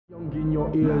In your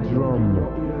eardrum.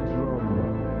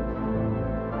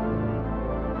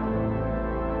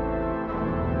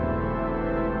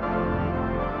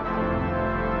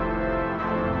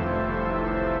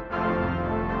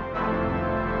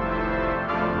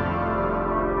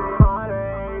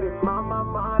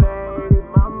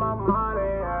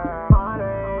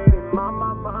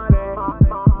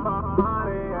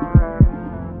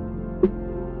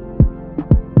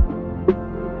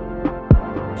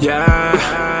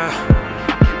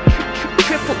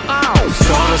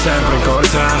 Sono sempre in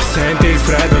corsa, senti il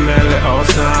freddo nelle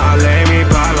ossa, lei mi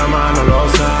parla ma non lo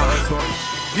sa.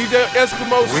 DJ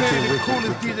Eskimo City, the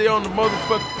coolest DJ on the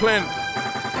motherfucking planet.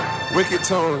 Wicked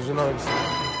tones, you know what I'm saying?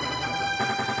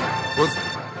 What's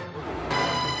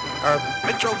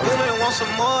Metro Boomin want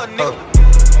some more, nigga.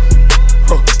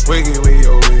 Wiggy, wiggy,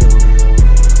 oh, wiggy, wiggy.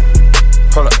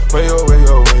 Hold up, way, oh, way,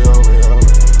 oh, way, oh, way, oh.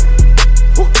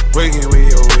 Wiggy,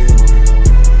 wiggy, oh, wiggy,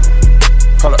 wiggy.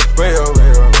 Hold up, way, oh,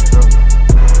 way, oh, way, oh.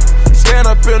 Stand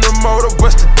up in the motor,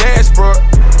 bust the dashboard.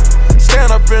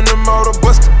 Stand up in the motor,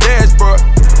 bust the dashboard.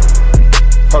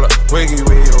 Hold up, wiggy,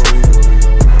 wiggy, oh, wiggy, wiggy.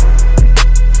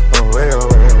 Oh, way, oh,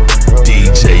 way, oh, way, oh.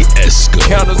 DJ Esco.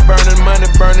 Counters burning, money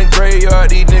burning, graveyard,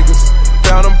 these niggas.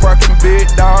 Found them parking, big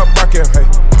dog barking, hey.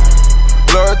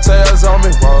 Blood tails on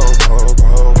me, whoa, whoa,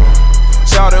 whoa, whoa.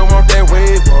 Shout it, want that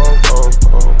wave, whoa, whoa,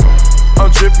 whoa. I'm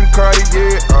dripping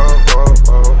Cartier, oh, oh,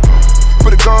 oh.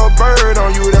 Put a gold bird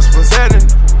on you, that's what's happening.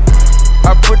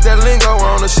 I put that lingo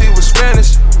on her, she was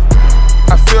Spanish.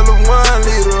 I fill a 1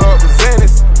 liter up with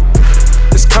Xanax.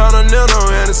 It's continental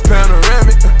and it's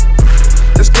panoramic.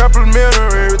 It's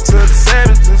complimentary to the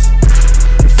sandwiches.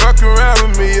 You fuck around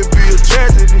with me, it'd be a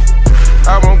tragedy.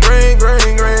 I want green,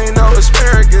 green, green, no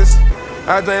asparagus.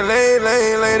 I think lane,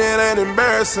 lane, lane, it ain't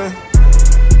embarrassing.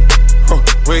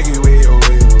 Wiggy, wiggy, oh,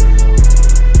 wiggy, wiggy, oh.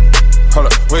 Hold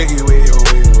up, wiggy, wiggy, oh,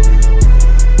 wiggy, wiggy,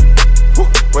 oh.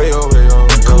 Way, oh, way, oh.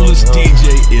 Coolest DJ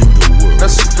in the world. Now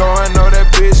she going, know that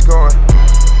bitch going.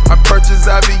 I purchased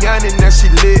Aviani, now she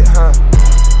lit, huh?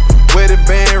 Wedding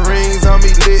band rings on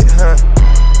me lit, huh?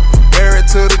 Married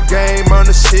to the game on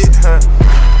the shit, huh?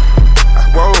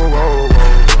 Whoa, whoa,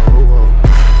 whoa, whoa, whoa.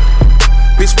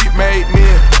 Bitch, we made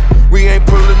men. We ain't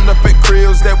pulling up at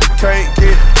cribs that we can't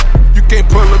get. You can't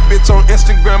pull a bitch on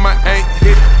Instagram, I ain't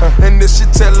hit. And this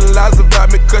shit telling lies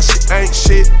about me cause she ain't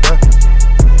shit,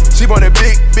 She wanted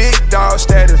big, big dog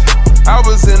status. I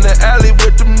was in the alley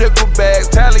with them nickel bags,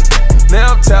 tally.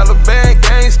 Now I'm Taliban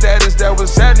gang status, that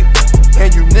was happening.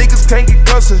 And you niggas can't get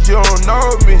close cause you don't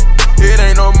know me. It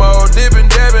ain't no more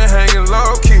dibbing, dabbing, hanging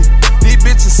low key. These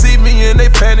bitches see me and they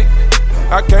panic.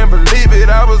 I can't believe it,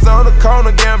 I was on the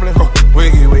corner gambling.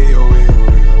 Wiggy, wiggy, oh, wiggy,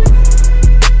 wiggy, oh.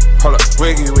 Hold up,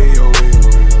 wiggy, wiggy, oh, wiggy,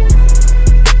 wiggy,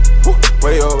 oh.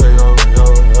 Way, oh, way, oh, way,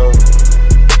 oh, way, oh.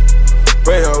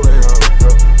 Way, oh, way, oh, way,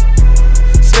 oh.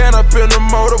 Stand up in the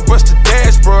motor, bust the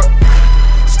dashboard.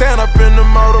 Stand up in the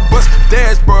motor, bust the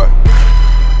dashboard.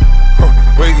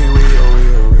 Wiggy, wiggy, oh,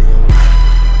 wiggy, oh, wiggy, oh.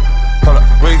 Hold up,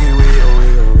 wiggy, wiggy, oh,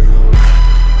 wiggy, oh, wiggy, oh.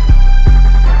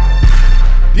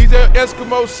 DJ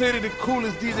Eskimo City, the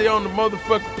coolest DJ on the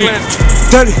motherfucking planet.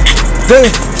 Dirty,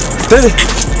 dirty, dirty.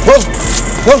 Whoa,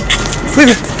 whoa,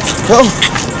 baby. Whoa,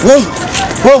 whoa,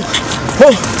 whoa,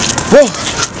 whoa, whoa.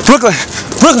 Brooklyn,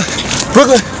 Brooklyn,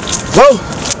 Brooklyn. Whoa,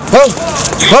 whoa,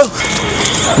 whoa.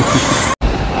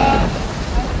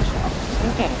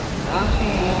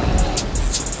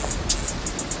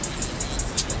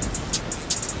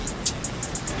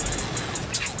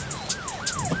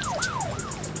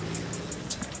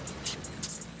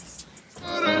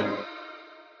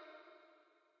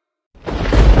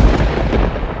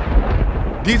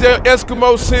 DJ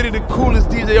Eskimo City, the coolest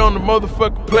DJ on the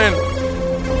motherfucking planet.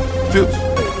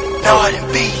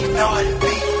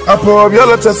 I pour up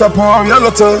yellow test, I pour up yellow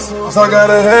test. So I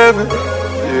gotta have it.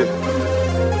 Yeah.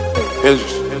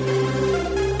 Hendrix.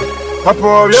 I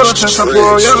pour up yellow test, I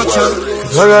pour up yellow test.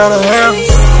 So I gotta have it.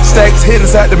 Stacks hit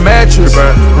us out the mattress.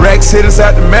 Racks hit us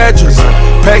out the mattress.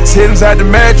 Packs hit us out the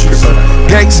mattress.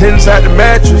 Gangs hit us out the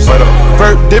mattress.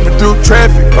 Vert dipping through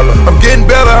traffic. I'm getting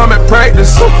better, I'm at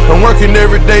practice. I'm working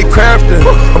every day crafting.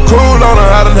 I'm cool on her,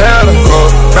 I done had her.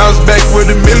 Bounce back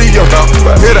with $1 million.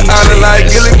 Hit her island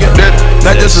like Gilligan.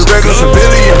 Not just a regular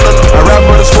civilian. I rap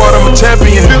for the squad, I'm a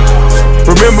champion.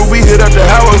 Remember we hit up the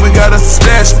highway, we got us a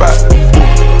stash spot.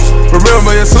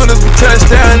 Remember, as soon as we touch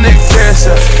down, nigga cash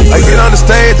out. I get on the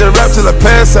stage and rap till I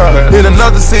pass out. Hit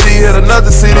another city, I'm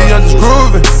just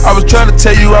grooving. I was trying to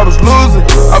tell you I was losing.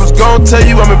 I was gon' tell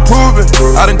you I'm improving.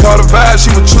 I done called a vibe, she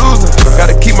was choosing.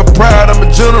 Gotta keep my pride, I'm a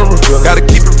general. Gotta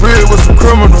keep it real with some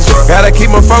criminals. Gotta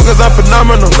keep my focus, I'm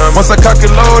phenomenal. Once I cock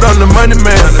it load, I'm the money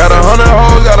man. Got 100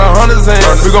 hoes, got 100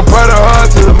 zans. We gon' party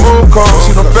hard till the moon comes.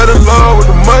 She done fell in love with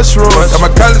the mushrooms. Got my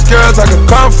college girls talking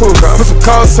kung fu. Put some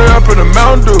cold syrup in the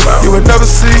Mountain Dew. You would never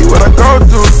see what I go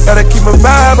through. Gotta keep my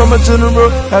vibe, I'm a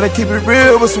general. Gotta keep it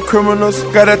real with some criminals.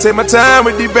 Gotta take my time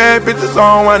with these bad bitches.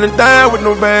 I don't wanna die with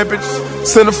no bad bitches.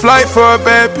 Send a flight for a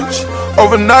bad bitch.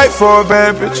 Overnight for a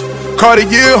bad bitch. Caught a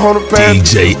year on a bad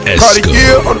bitch. Caught a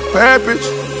year on a bad bitch.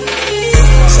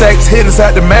 Stacks hit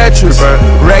inside the mattress.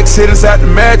 Racks hit inside the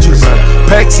mattress.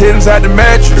 Packs hit inside the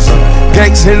mattress.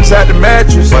 Gangs hit inside the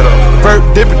mattress. Vert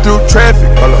dipping through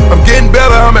traffic. I'm getting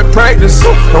better, I'm at practice.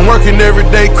 I'm working every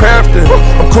day crafting.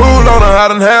 I'm cool on her, I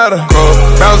done had her.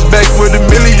 Bounce back with $1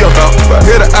 million.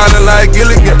 Hit her island like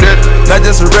Gilligan. Not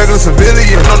just a regular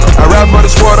civilian. I rap for the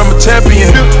squad, I'm a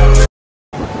champion.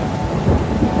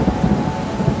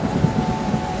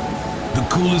 The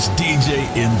coolest DJ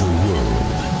in the world.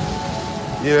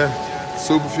 Yeah,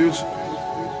 super future.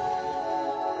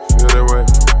 Feel that way.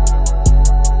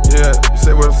 Yeah, you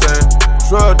say what I'm saying?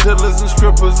 Drug dealers and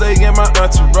strippers, they in my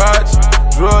entourage.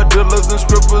 Drug dealers and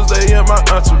strippers, they in my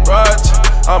entourage.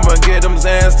 I'ma get them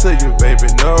Zans to you, baby,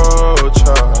 no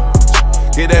charge.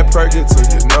 Get that perky to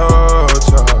you, no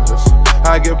charge.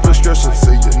 I get prescriptions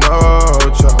to you, no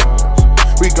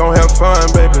charge. We gon' have fun,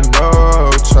 baby, no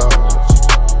charge.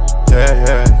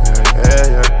 Yeah.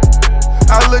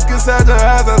 I look inside your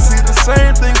eyes, I see the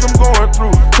same things I'm going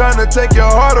through. Trying to take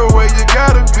your heart away, you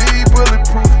gotta be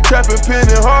bulletproof. Trapping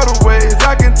penny harder ways,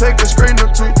 I can take a screen or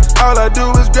two. All I do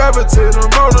is gravitate, I'm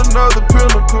on another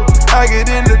pinnacle. I get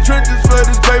in the trenches for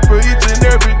this paper each and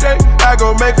every day. I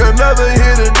go make another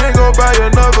hit and then go buy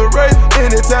another race.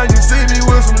 Anytime you see me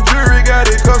with some jewelry, got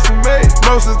it custom made.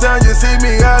 Most of the time you see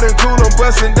me out and cool, I'm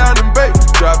busting down the bait.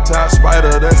 Drop top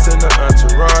spider, that's in the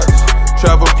entourage.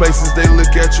 Travel places, they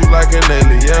look at you like an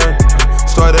alien.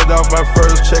 Started off my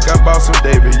first check, I bought some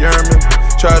David Yerman.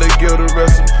 Try to give the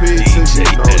recipe to you,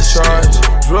 no charge.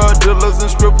 Drug dealers and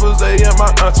strippers, they in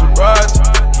my entourage.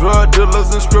 Drug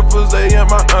dealers and strippers, they in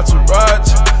my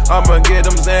entourage. I'ma get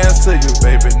them Zans to you,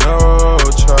 baby, no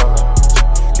charge.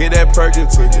 Get that perky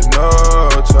to you,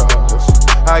 no charge.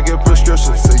 I get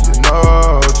prescriptions to you,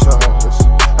 no charge.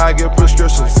 I get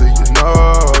prescriptions to you, no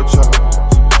charge.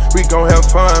 We gon' have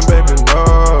fun, baby,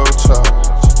 no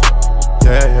charge.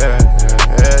 Yeah.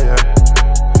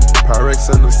 Pyrex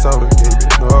and the soda gave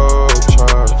it no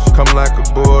charge. Come like a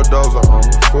bulldozer on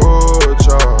full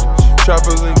charge.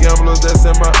 Trappers and gamblers, that's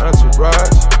in my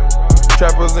entourage.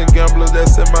 Trappers and gamblers,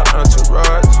 that's in my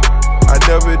entourage. I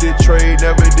never did trade,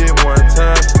 never did one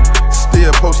time.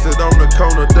 Still posted on the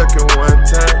corner, ducking one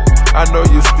time. I know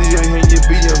you still hear your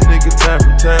BM nigga time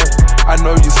from time. I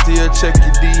know you still check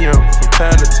your DM from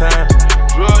time to time.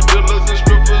 Drug dealers and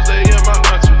strippers, they in my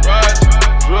entourage.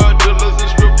 Drug dealers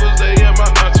and strippers, they in my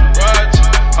entourage.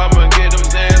 I'ma get them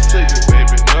Zans to you,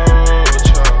 baby, no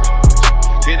charge.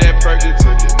 Get that perky to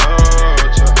you, no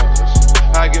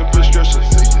charge. I get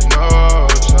prescriptions to you, no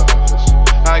charge.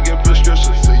 I get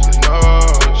prescriptions to you, no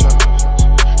charge.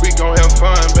 We gon' have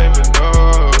fun, baby,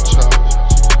 no charge.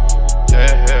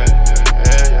 Yeah.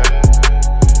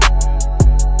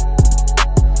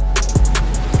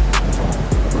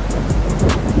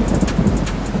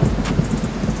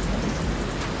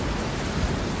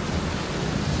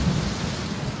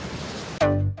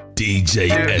 DJ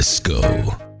Esco.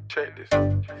 Check this.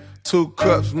 2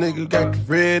 cups, nigga, got the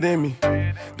red in me.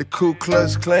 The Ku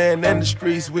Klux Klan and the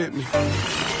streets with me.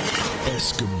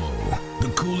 Eskimo, the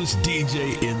coolest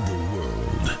DJ in the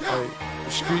world. Hey,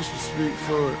 the streets will speak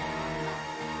for it.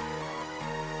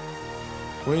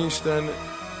 We ain't standing.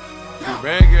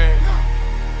 Bang gang.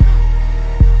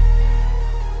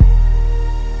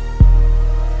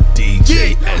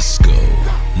 DJ Esco,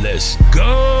 let's go.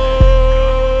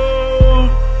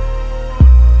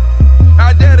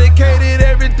 I dedicated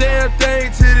every damn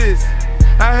thing to this.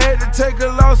 I had to take a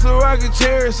loss so I could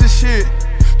cherish this shit.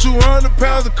 200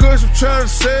 pounds of cushion trying to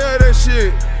sell that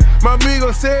shit. My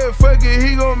amigo said, fuck it,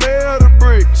 he gon' mail the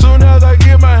brick. Soon as I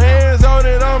get my hands on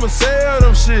it, I'ma sell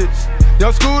them shits.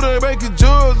 Y'all scooter making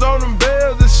jewels on them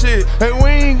bells and shit. And we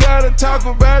ain't gotta talk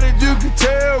about it, you can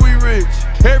tell we rich.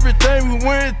 Everything we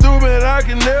went through, man, I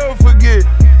can never forget.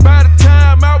 By the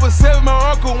time I was 7,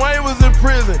 my Uncle Wayne was in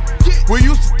prison. We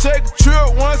used to take a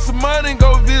trip once a month and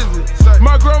go visit.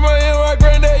 My grandma and my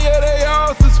granddad, yeah, they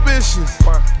all suspicious.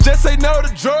 Just say no to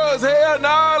drugs, hell no,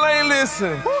 I ain't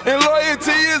listen. And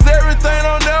loyalty is everything,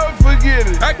 I'll never forget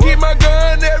it. I keep my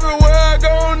gun everywhere I go,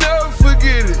 I'll never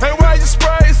forget it. And why you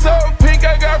spray so pink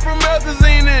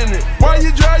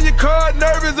you drive your car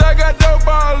nervous, I got dope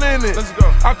all in it. Let's go.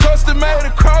 I custom made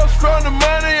a cross from the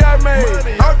money I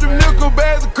made. Off them nickel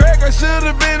bags of crack, I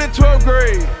should've been in 12th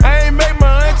grade. I ain't make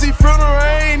my auntie funeral,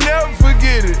 I ain't never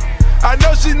forget it. I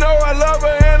know she know I love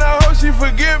her and I hope she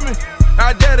forgive me.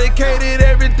 I dedicated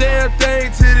every damn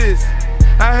thing to this.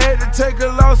 I had to take a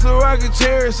loss so I could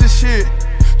cherish this shit.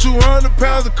 200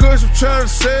 pounds of cushion trying to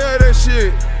sell that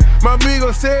shit. My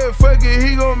amigo said, fuck it,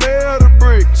 he gon' mail the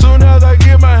brick. Soon as I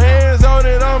get my hands on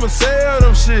it, I'ma sell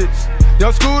them shits.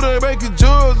 Y'all scooter making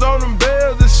jewels on them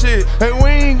bells and shit. And we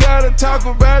ain't gotta talk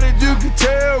about it, you can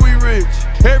tell we rich.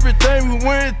 Everything we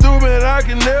went through, man, I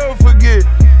can never forget.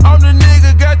 I'm the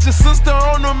nigga, got your sister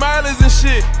on the mileage and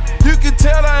shit. You can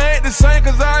tell I ain't the same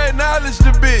cause I acknowledge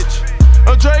the bitch.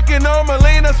 I'm drinking on my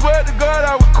lean, I swear to God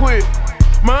I would quit.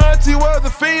 My auntie was a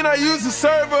fiend, I used to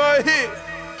serve her a hit.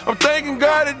 I'm thanking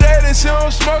God today that she don't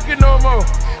smoke it no more.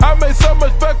 I made so much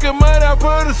fucking money, I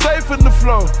put a safe in the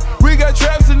floor. We got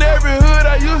traps in every hood,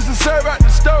 I used to serve out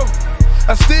the stove.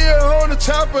 I still on the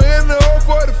chopper in the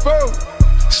 044.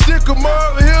 Stick 'em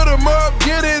up, hit 'em up,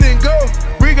 get it and go.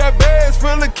 We got bags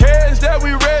full of cash that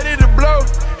we ready to blow.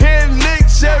 Hitting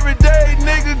licks every day,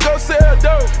 nigga go sell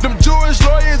dope. Them Jewish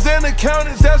lawyers and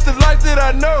accountants, that's the life that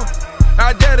I know.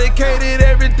 I dedicated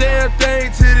every damn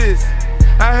thing to this.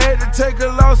 I had to take a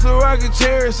loss so I could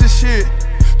cherish this shit.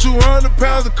 200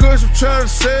 pounds of cushion trying to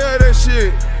sell that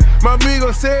shit. My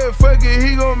amigo said, fuck it,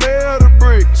 he gon' mail the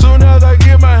brick. Soon as I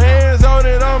get my hands on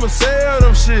it, I'ma sell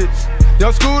them shits.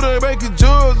 Y'all scooter making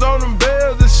jewels on them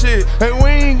bells and shit. And we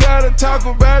ain't gotta talk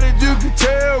about it, you can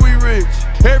tell we rich.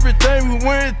 Everything we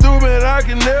went through, man, I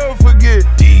can never forget.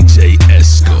 DJ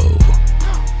Esco.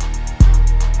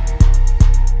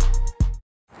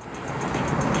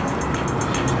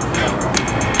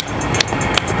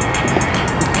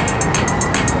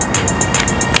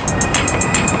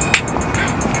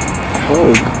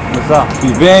 What's up?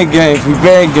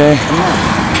 Freebands gang.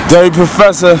 Dirty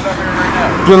Professor.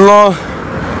 Been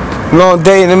long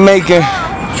day in the making.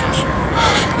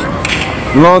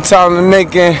 Long time in the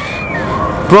making.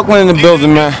 Brooklyn in the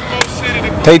building, man.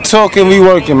 They talking, we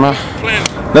working, man.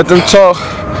 Let them talk.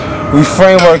 We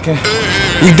frameworking.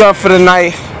 We done for the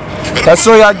night. That's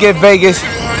all y'all get, Vegas.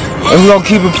 And we gonna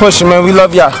keep it pushing, man. We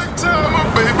love y'all.